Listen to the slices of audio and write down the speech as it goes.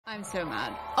I'm so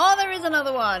mad. Oh, there is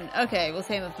another one! Okay, we'll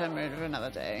save the ephemerate for another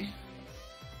day.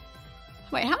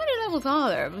 Wait, how many levels are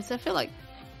there? Because I feel like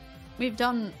we've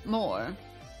done more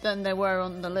than there were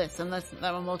on the list, unless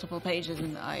there were multiple pages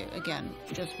and I, again,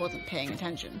 just wasn't paying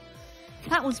attention.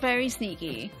 That was very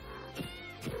sneaky.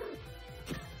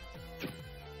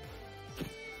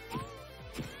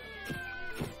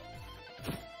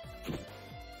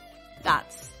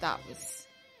 That was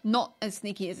not as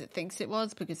sneaky as it thinks it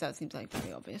was, because that seems like a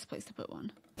very obvious place to put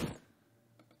one.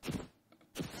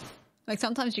 Like,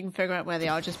 sometimes you can figure out where they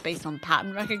are just based on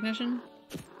pattern recognition.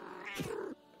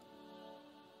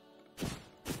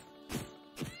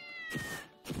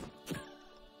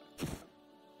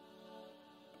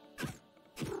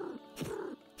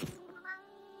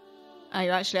 Are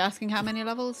you actually asking how many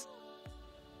levels?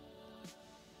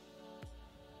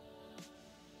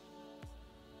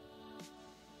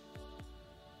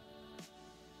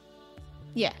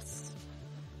 Yes.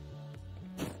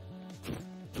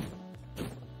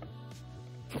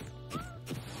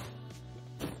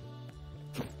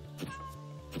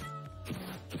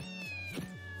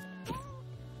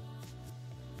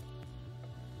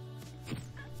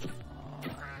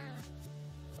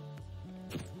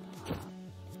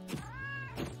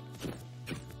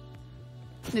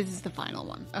 This is the final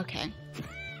one. Okay.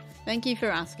 Thank you for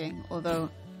asking, although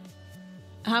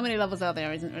how many levels are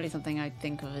there isn't really something I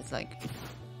think of as, like,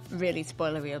 really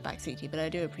spoilery or backseaty, but I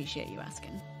do appreciate you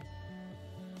asking.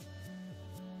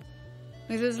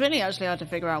 Because it's really actually hard to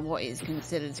figure out what is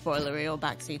considered spoilery or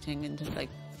backseating into, like,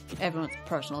 everyone's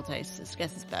personal taste. I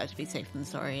guess it's better to be safe than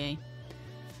sorry,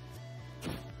 eh?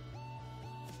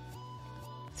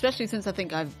 Especially since I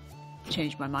think I've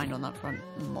changed my mind on that front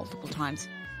multiple times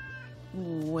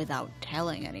without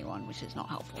telling anyone, which is not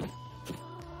helpful.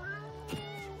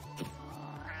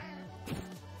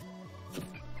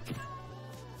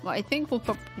 What I think we'll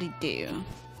probably do,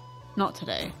 not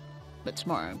today, but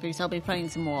tomorrow, because I'll be playing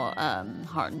some more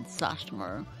Heart and Slash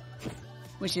tomorrow,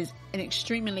 which is an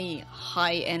extremely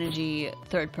high energy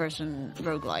third person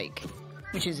roguelike,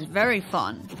 which is very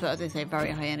fun, but as I say,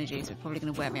 very high energy, so it's probably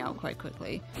going to wear me out quite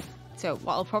quickly. So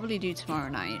what I'll probably do tomorrow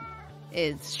night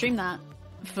is stream that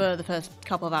for the first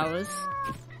couple of hours,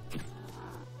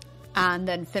 and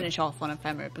then finish off on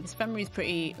Ephemerate, because Ephemerate is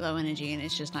pretty low energy and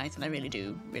it's just nice, and I really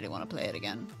do want to play it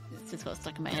again. It's just got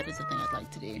stuck in my head as a thing I'd like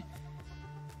to do.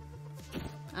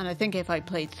 And I think if I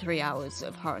played 3 hours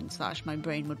of Heart and Slash, my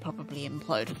brain would probably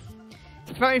implode.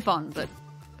 It's very fun, but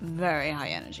very high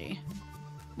energy.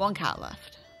 1 cat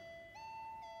left.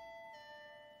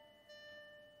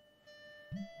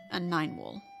 And 9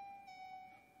 wool.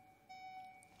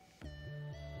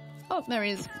 Oh, there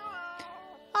he is.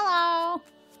 Hello!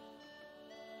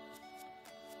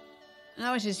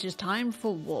 Now it is just time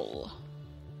for wool.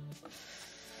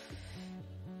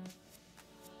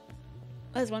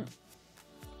 There's one.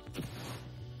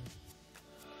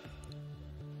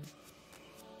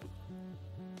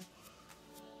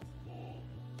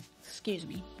 Excuse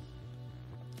me.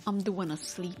 I'm doing a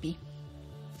sleepy.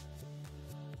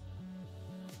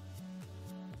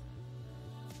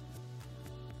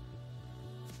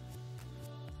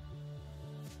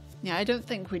 Yeah, I don't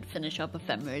think we'd finish up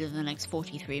Ephemerate in the next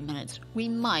 43 minutes. We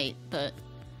might, but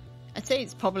I'd say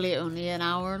it's probably only an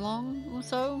hour long or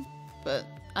so, but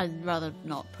I'd rather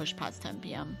not push past 10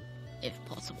 PM, if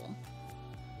possible.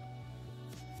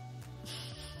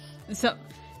 So,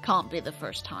 can't be the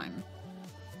first time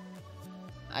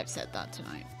I've said that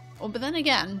tonight. Oh, but then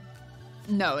again,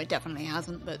 no, it definitely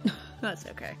hasn't, but that's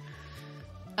okay.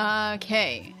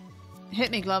 Okay. Hit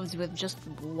me gloves with just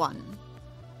 1.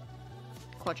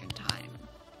 Quadrant time.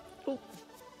 Oh,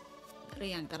 gotta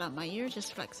yank that out my ear,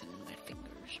 just flexing my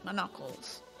fingers, my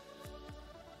knuckles.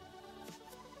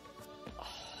 Oh.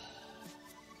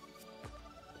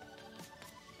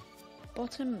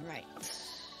 Bottom right.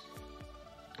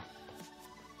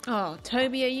 Oh,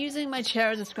 Toby, are you using my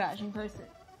chair as a scratching post?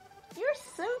 You're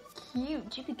so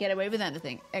cute. You could get away with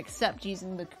anything except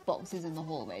using the boxes in the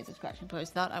hallway as a scratching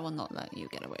post. That I will not let you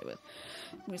get away with.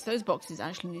 Because those boxes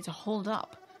actually need to hold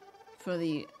up for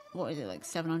the, what is it, like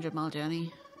 700-mile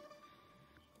journey?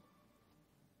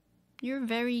 You're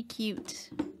very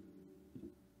cute.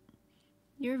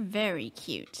 You're very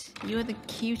cute. You are the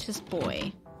cutest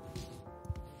boy.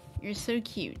 You're so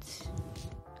cute.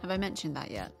 Have I mentioned that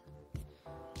yet?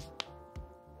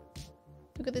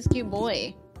 Look at this cute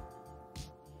boy.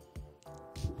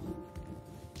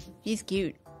 He's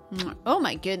cute. Oh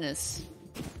my goodness.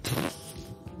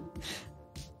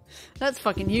 That's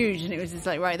fucking huge, and it was just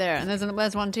like right there. And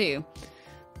there's one too.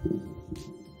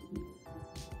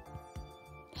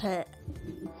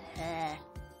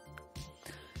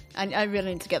 I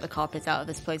really need to get the carpets out of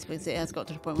this place because it has got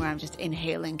to the point where I'm just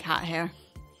inhaling cat hair.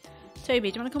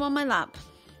 Toby, do you want to come on my lap?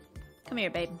 Come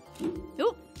here, babe.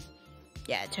 Oh,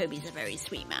 yeah, Toby's a very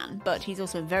sweet man, but he's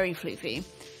also very floofy.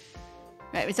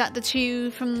 Right, was that the 2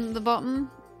 from the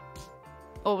bottom?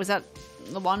 Or was that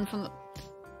the 1 from the...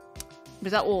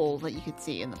 Was that all that you could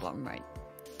see in the bottom right?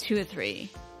 2 or 3?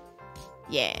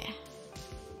 Yeah.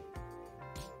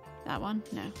 That one?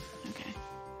 No. Okay.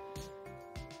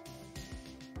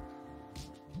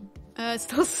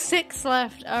 Still 6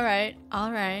 left. Alright,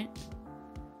 alright.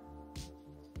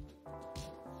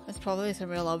 There's probably some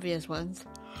real obvious ones.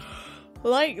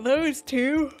 Like those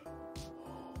 2.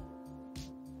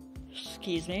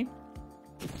 Excuse me.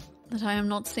 That I am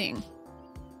not seeing.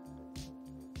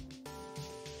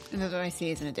 And the other I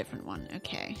see is in a different one.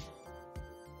 Okay.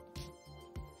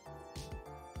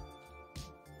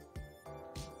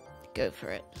 Go for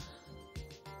it.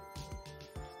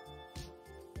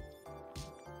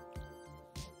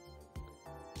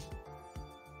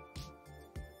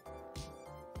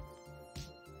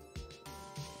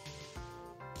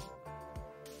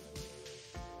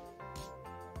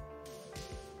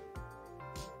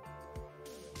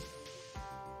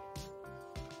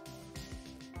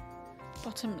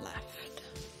 Bottom left.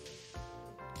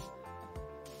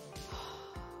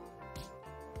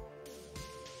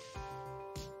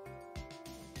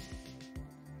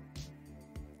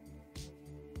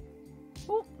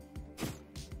 Ooh.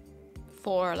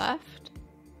 4 left.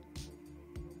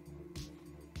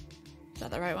 Is that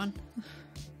the right one?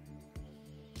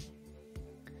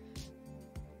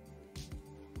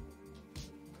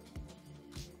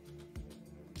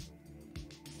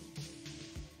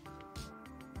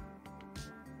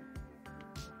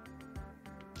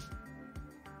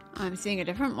 I'm seeing a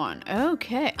different one.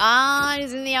 Okay. Ah,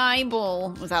 it's in the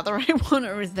eyeball. Was that the right one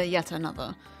or is there yet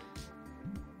another?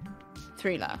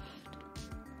 3 left.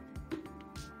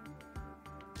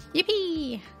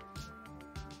 Yippee!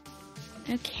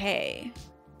 Okay.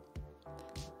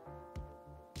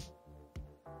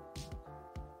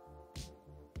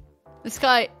 This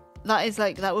guy, that is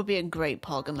like, that would be a great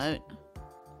Pog emote.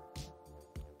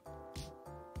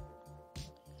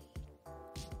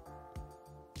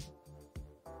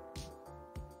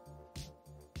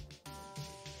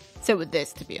 So would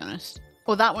this, to be honest.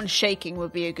 Or that one shaking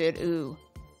would be a good ooh.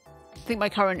 I think my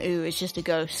current ooh is just a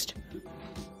ghost.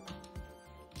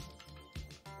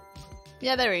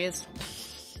 Yeah, there he is.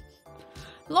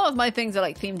 A lot of my things are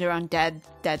like themed around dead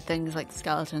things like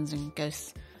skeletons and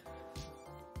ghosts.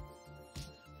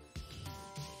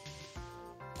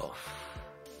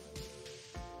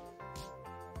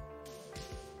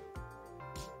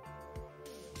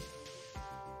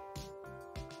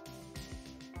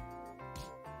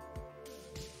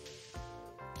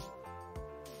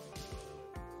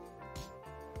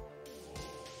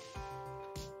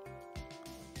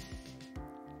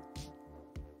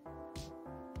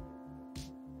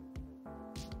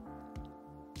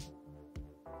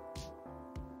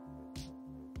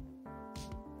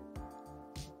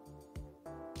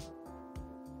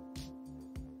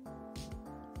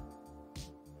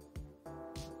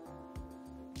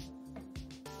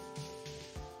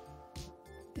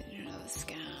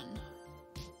 Scan.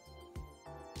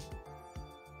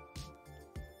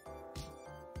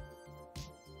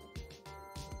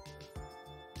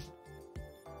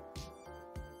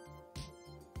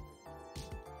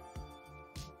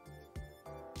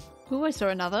 Ooh, I saw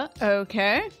another.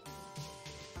 Okay. I'm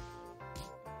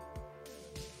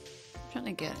trying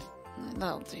to get it.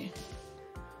 That'll do.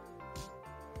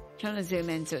 Trying to zoom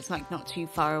in so it's like not too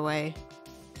far away.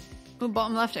 Ooh,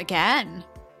 bottom left again.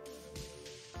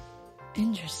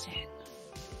 Interesting.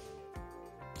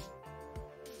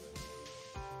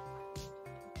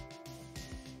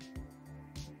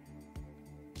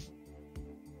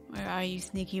 Where are you,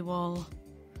 sneaky wall?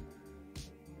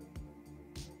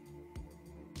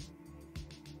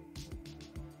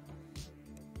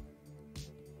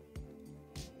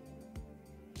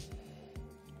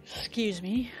 Excuse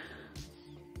me.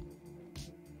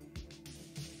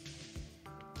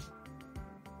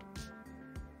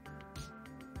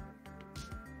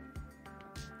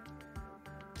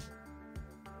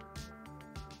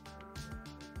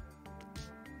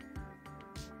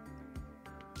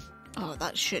 Oh,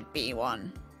 that should be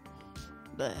one.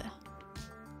 Bleh.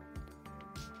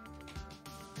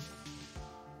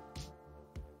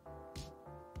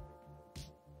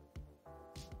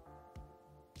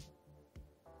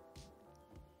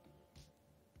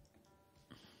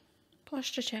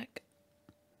 Posture check.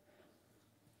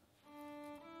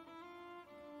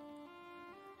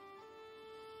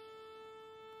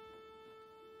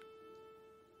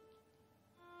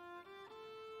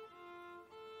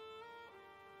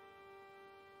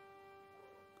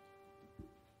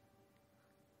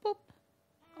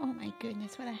 my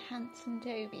goodness, what a handsome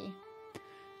Toby.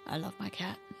 I love my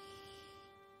cat.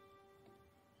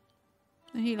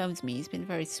 And he loves me. He's been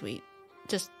very sweet.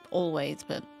 Just always,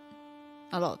 but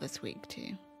a lot this week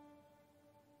too.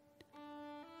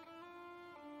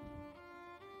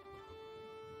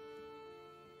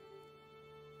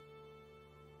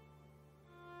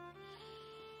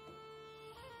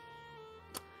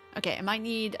 Okay, I might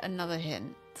need another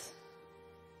hint.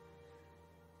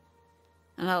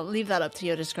 And I'll leave that up to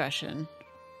your discretion.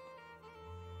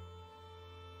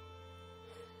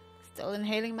 Still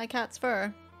inhaling my cat's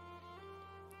fur.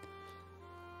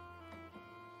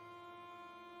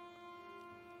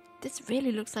 This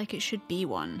really looks like it should be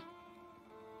one.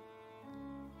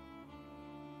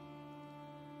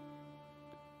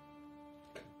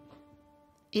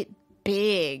 It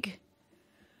big.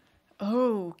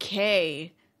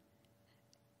 Okay.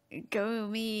 Go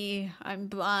me. I'm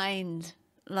blind.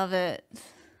 Love it.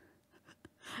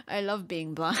 I love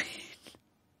being blind.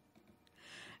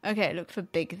 Okay, look for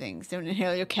big things. Don't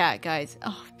inhale your cat, guys.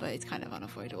 Oh, but it's kind of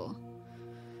unavoidable.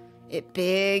 It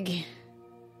big.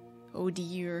 Oh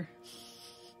dear.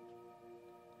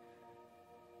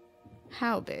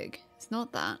 How big? It's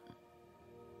not that.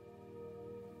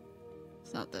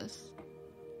 It's not this.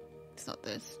 It's not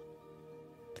this.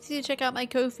 Please check out my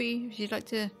Ko-fi if you'd like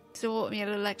to support me a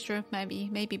little extra.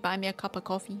 Maybe buy me a cup of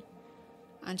coffee.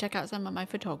 And check out some of my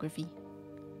photography.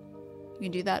 You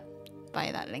can do that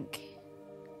via that link.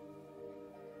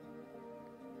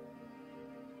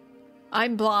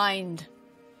 I'm blind.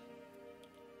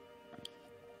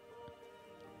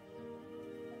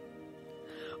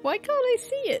 Why can't I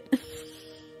see it?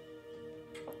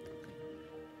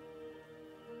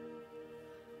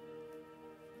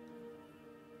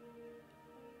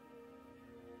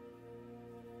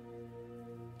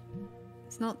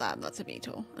 It's not that, that's a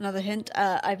beetle. Another hint?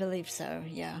 I believe so,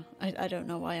 yeah. I don't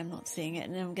know why I'm not seeing it,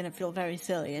 and I'm gonna feel very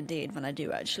silly indeed when I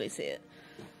do actually see it.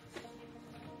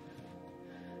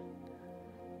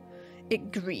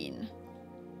 It green.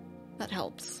 That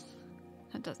helps.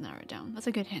 That does narrow it down. That's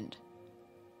a good hint.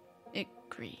 It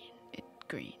green. It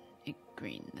green. It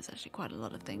green. There's actually quite a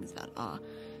lot of things that are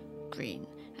green,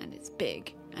 and it's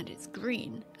big, and it's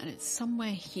green, and it's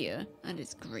somewhere here, and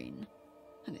it's green,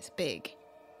 and it's big.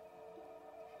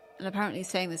 And apparently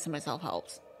saying this to myself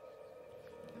helps.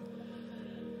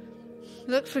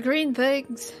 Look for green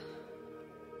things.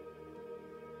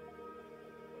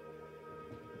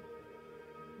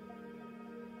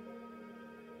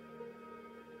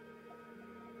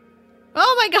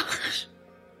 Oh my gosh!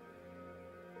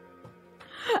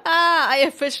 I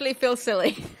officially feel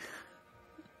silly.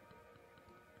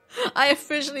 I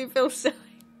officially feel silly.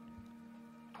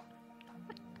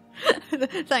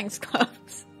 Thanks,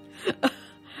 Clubs.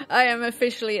 I am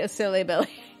officially a silly Billy.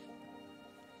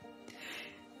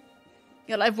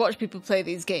 Yeah, I've watched people play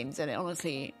these games, and it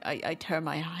honestly, I tear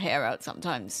my hair out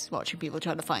sometimes watching people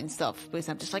try to find stuff, because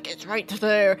I'm just like, it's right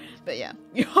there. But yeah,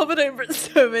 you hovered over it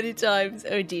so many times.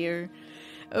 Oh dear.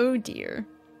 Oh dear.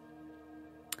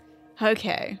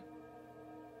 Okay.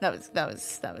 That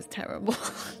was terrible.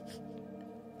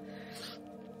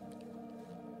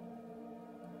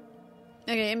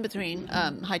 Okay, in between.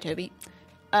 Hi Toby.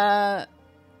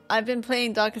 I've been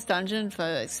playing Darkest Dungeon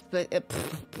for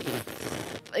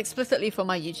explicitly for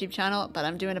my YouTube channel, but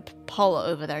I'm doing a poll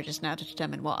over there just now to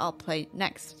determine what I'll play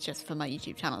next just for my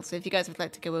YouTube channel. So if you guys would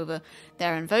like to go over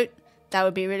there and vote, that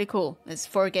would be really cool. There's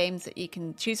 4 games that you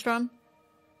can choose from.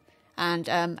 And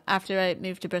after I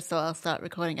move to Bristol, I'll start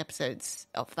recording episodes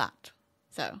of that.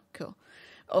 So, cool.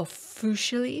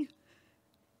 Officially?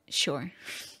 Sure.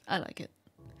 I like it.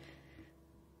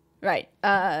 Right,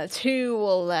 2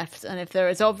 all left, and if they're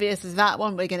as obvious as that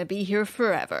one, we're going to be here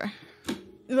forever.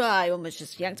 I almost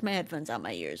just yanked my headphones out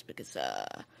my ears because, I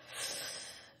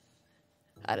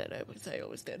don't know, because I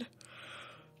always did.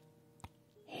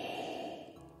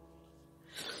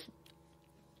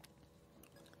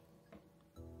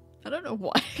 I don't know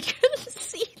why I couldn't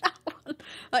see that one.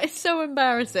 That is so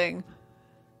embarrassing.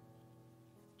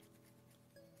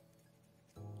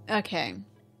 Okay.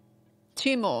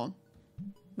 2 more.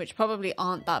 Which probably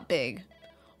aren't that big.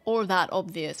 Or that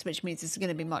obvious, which means it's going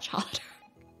to be much harder.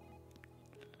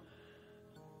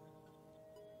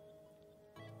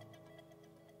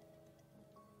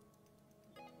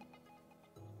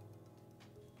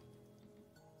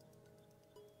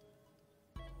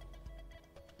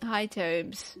 Hi,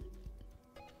 Tobes.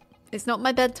 It's not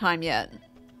my bedtime yet.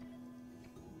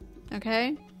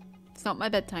 Okay? It's not my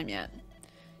bedtime yet.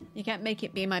 You can't make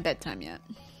it be my bedtime yet.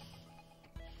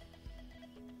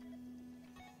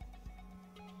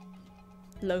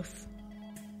 Loaf.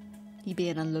 You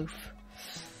being a loaf.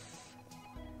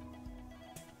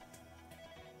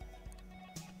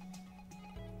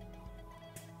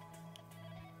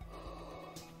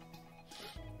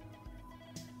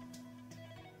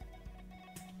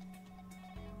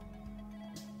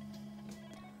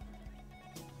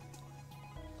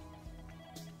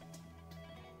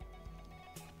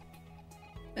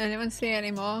 Anyone see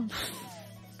any more?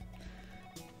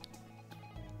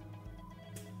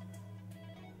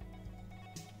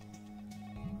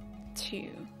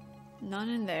 Two. None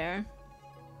in there.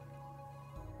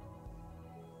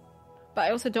 But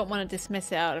I also don't want to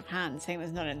dismiss it out of hand, saying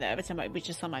there's none in there, but it might be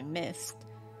just some I missed.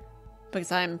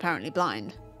 Because I am apparently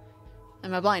blind.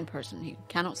 I'm a blind person who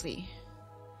cannot see.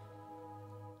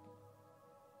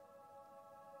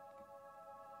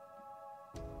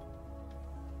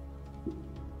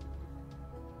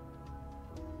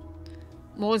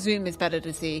 More zoom is better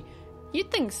to see.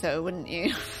 You'd think so, wouldn't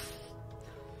you?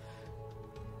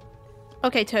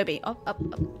 Okay, Toby, up.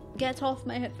 Get off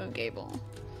my headphone cable.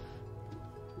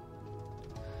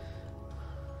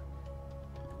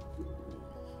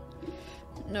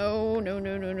 No.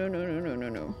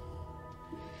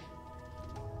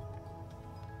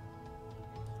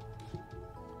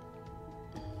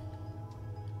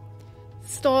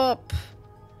 Stop.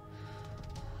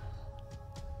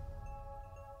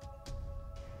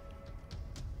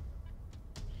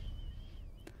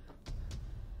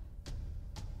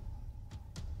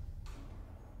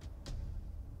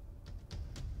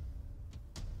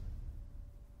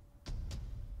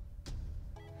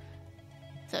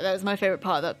 So that was my favourite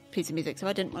part of that piece of music, so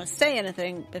I didn't want to say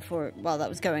anything before while that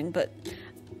was going, but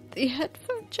the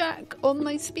headphone jack on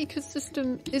my speaker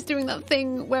system is doing that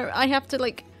thing where I have to,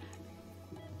 like,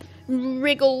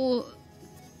 wriggle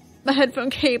the headphone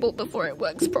cable before it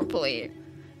works properly.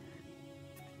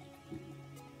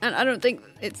 And I don't think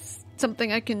it's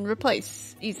something I can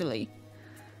replace easily.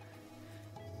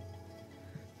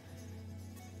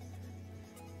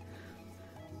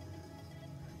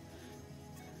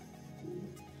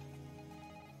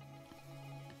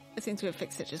 I seem to have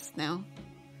fixed it just now.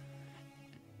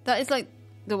 That is like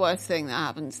the worst thing that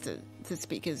happens to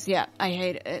speakers. Yeah, I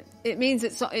hate it. It means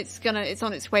it's on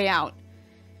its way out.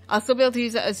 I'll still be able to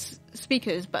use it as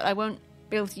speakers, but I won't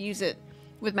be able to use it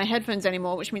with my headphones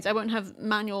anymore, which means I won't have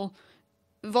manual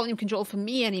volume control for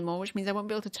me anymore, which means I won't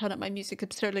be able to turn up my music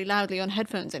absurdly loudly on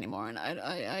headphones anymore, and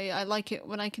I like it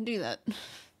when I can do that.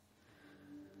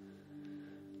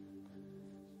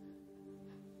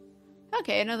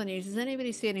 Okay, another news. Does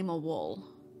anybody see any more wall?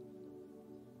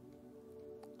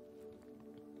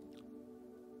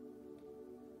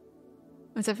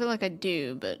 Because I feel like I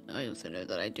do, but I also know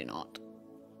that I do not.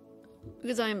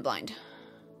 Because I am blind.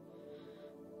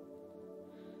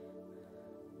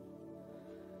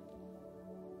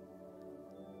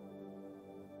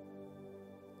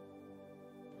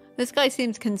 This guy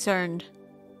seems concerned.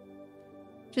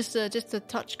 Just a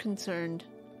touch concerned.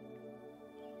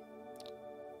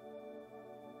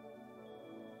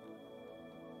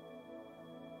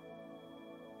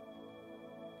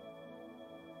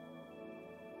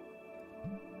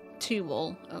 Two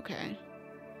wall, okay.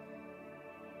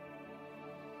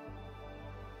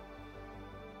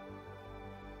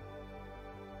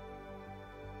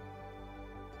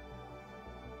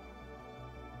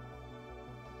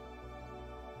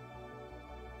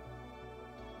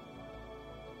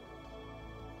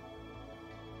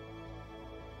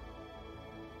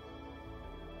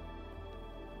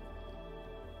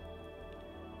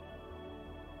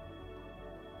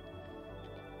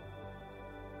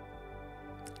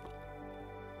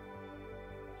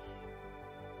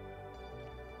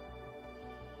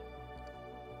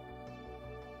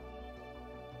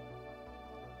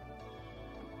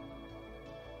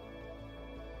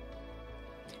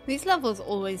 These levels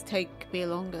always take me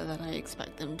longer than I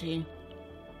expect them to.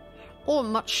 Or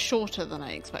much shorter than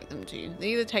I expect them to. They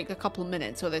either take a couple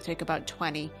minutes or they take about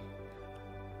 20.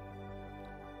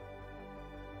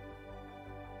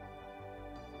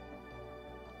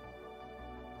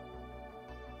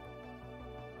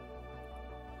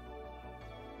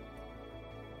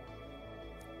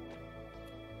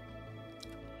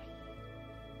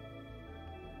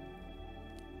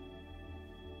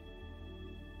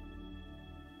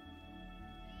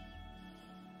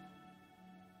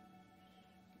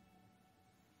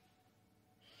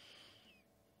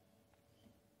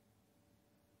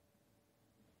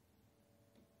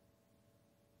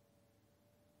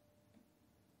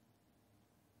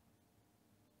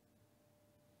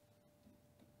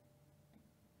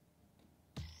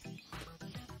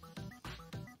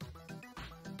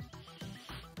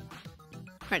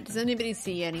 Right, does anybody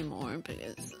see any more?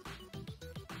 Because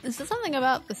there's something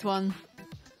about this one.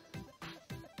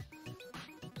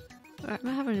 I'm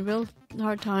having a real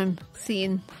hard time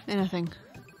seeing anything.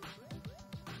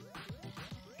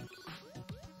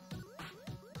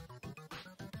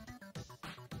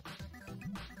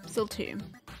 Still two.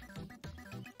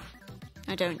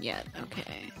 I don't yet,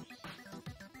 okay.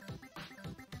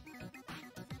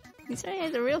 These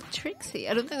areas are real tricksy.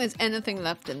 I don't think there's anything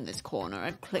left in this corner.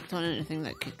 I've clicked on anything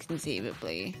that could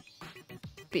conceivably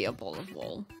be a ball of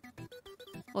wool.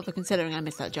 Although considering I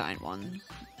missed that giant one,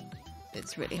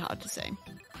 it's really hard to say.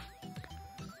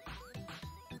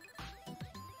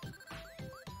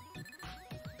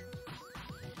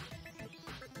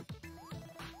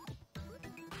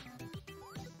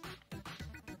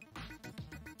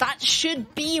 That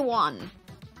should be one!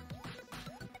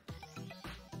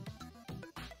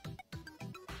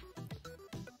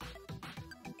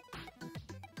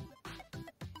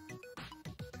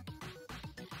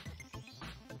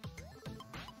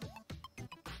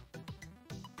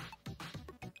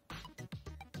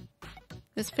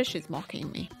 This fish is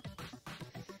mocking me.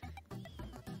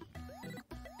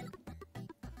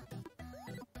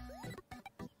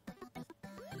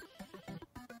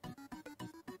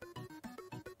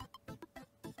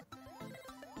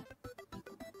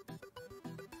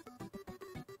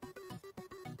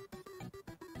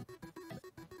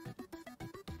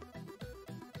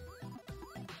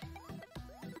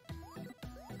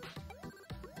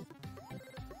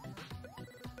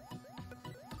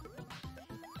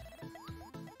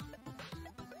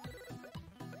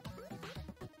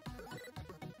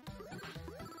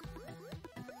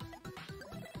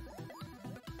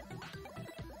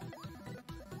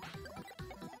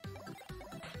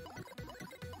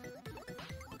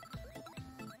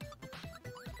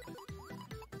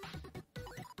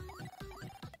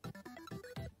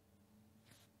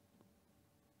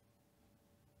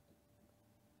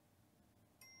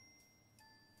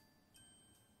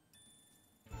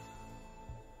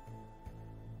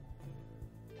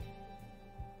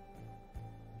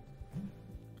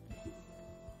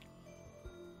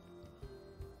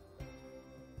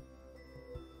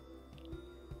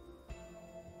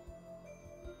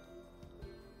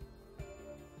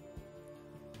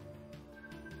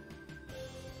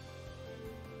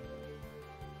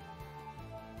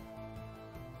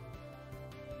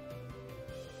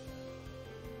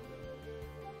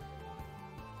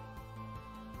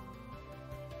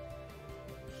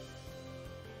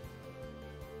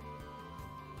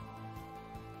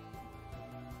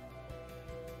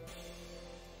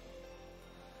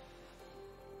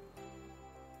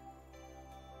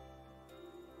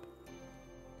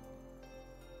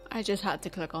 I just had to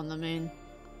click on the main,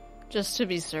 just to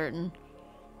be certain.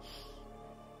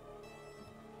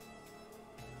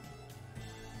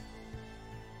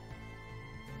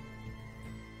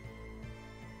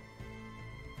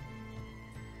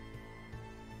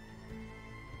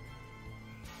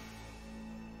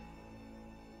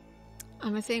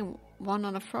 Am I saying one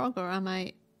on a frog, or am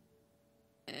I...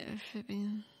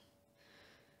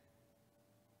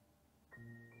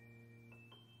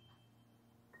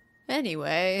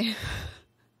 Anyway,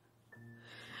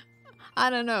 I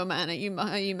don't know, man.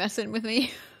 Are you messing with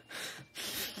me?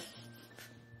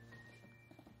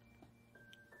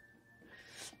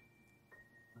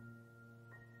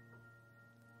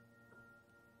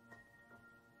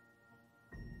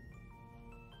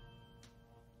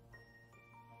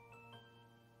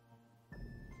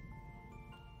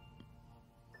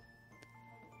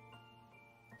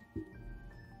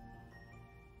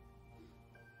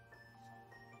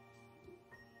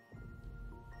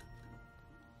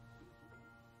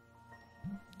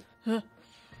 Huh.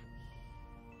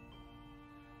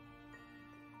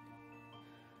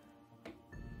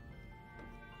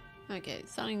 Okay,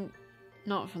 starting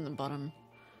not from the bottom.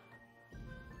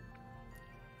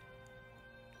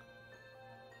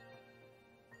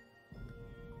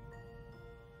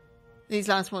 These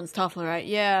last ones tougher, right?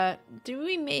 Yeah. Do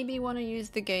we maybe want to use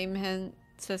the game hint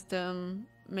system?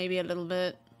 Maybe a little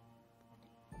bit.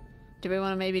 Do we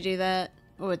want to maybe do that?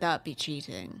 Or would that be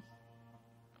cheating?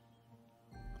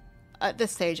 At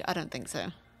this stage, I don't think so.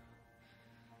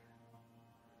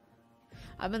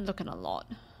 I've been looking a lot.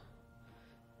 A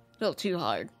little too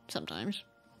hard, sometimes.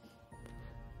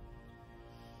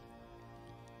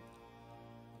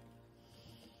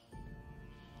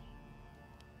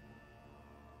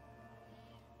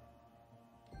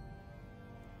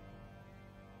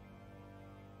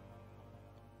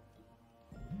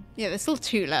 Yeah, there's still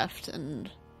 2 left, and...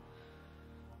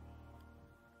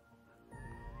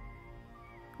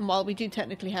 while we do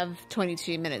technically have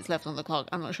 22 minutes left on the clock,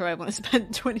 I'm not sure I want to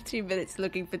spend 22 minutes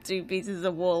looking for 2 pieces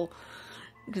of wool,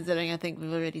 considering I think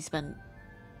we've already spent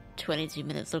 22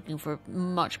 minutes looking for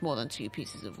much more than 2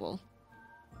 pieces of wool.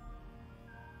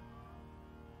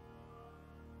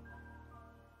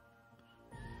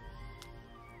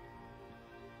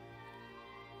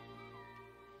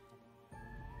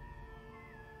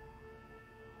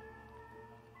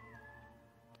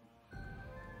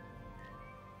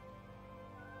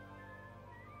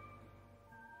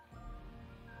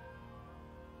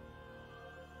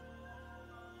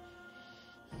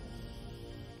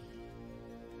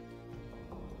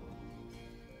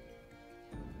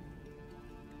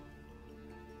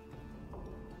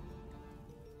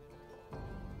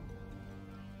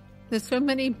 There's so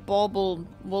many bauble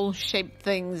wool-shaped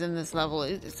things in this level.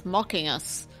 It's mocking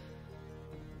us.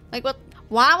 Like, what?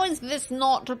 Why is this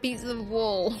not a piece of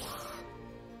wool?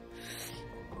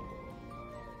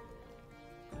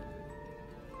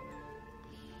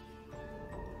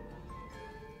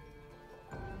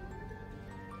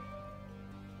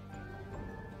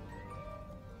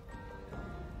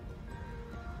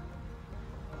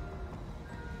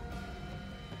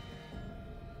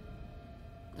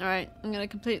 Alright, I'm gonna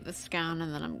complete the scan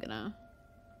and then I'm gonna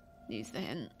use the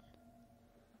hint.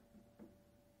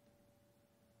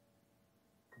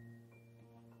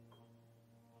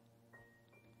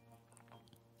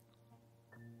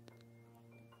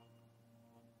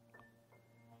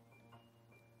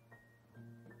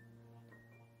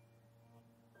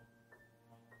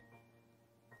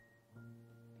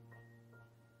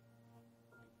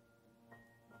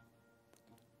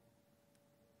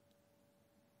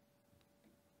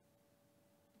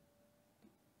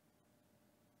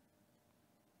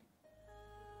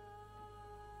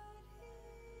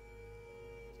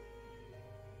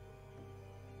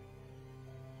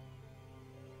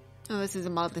 Oh, this is a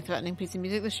mildly threatening piece of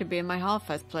music. This should be in my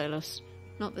Half-Fest playlist,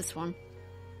 not this one.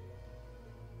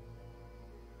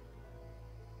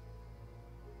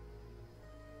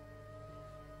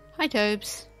 Hi,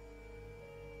 Tobes.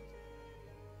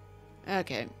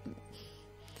 Okay.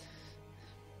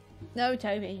 No,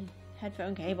 Toby.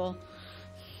 Headphone cable.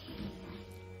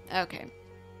 Okay.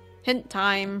 Hint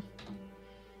time.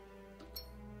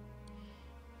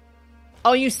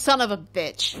 Oh, you son of a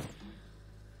bitch.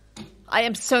 I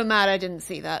am so mad I didn't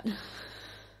see that.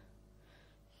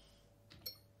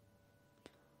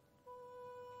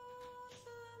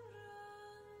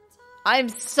 I'm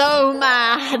so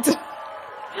mad.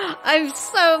 I'm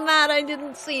so mad I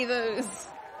didn't see those.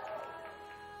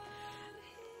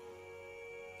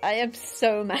 I am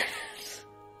so mad.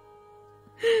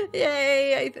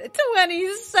 Yay,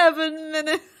 27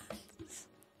 minutes.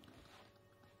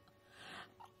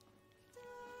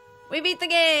 We beat the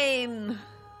game.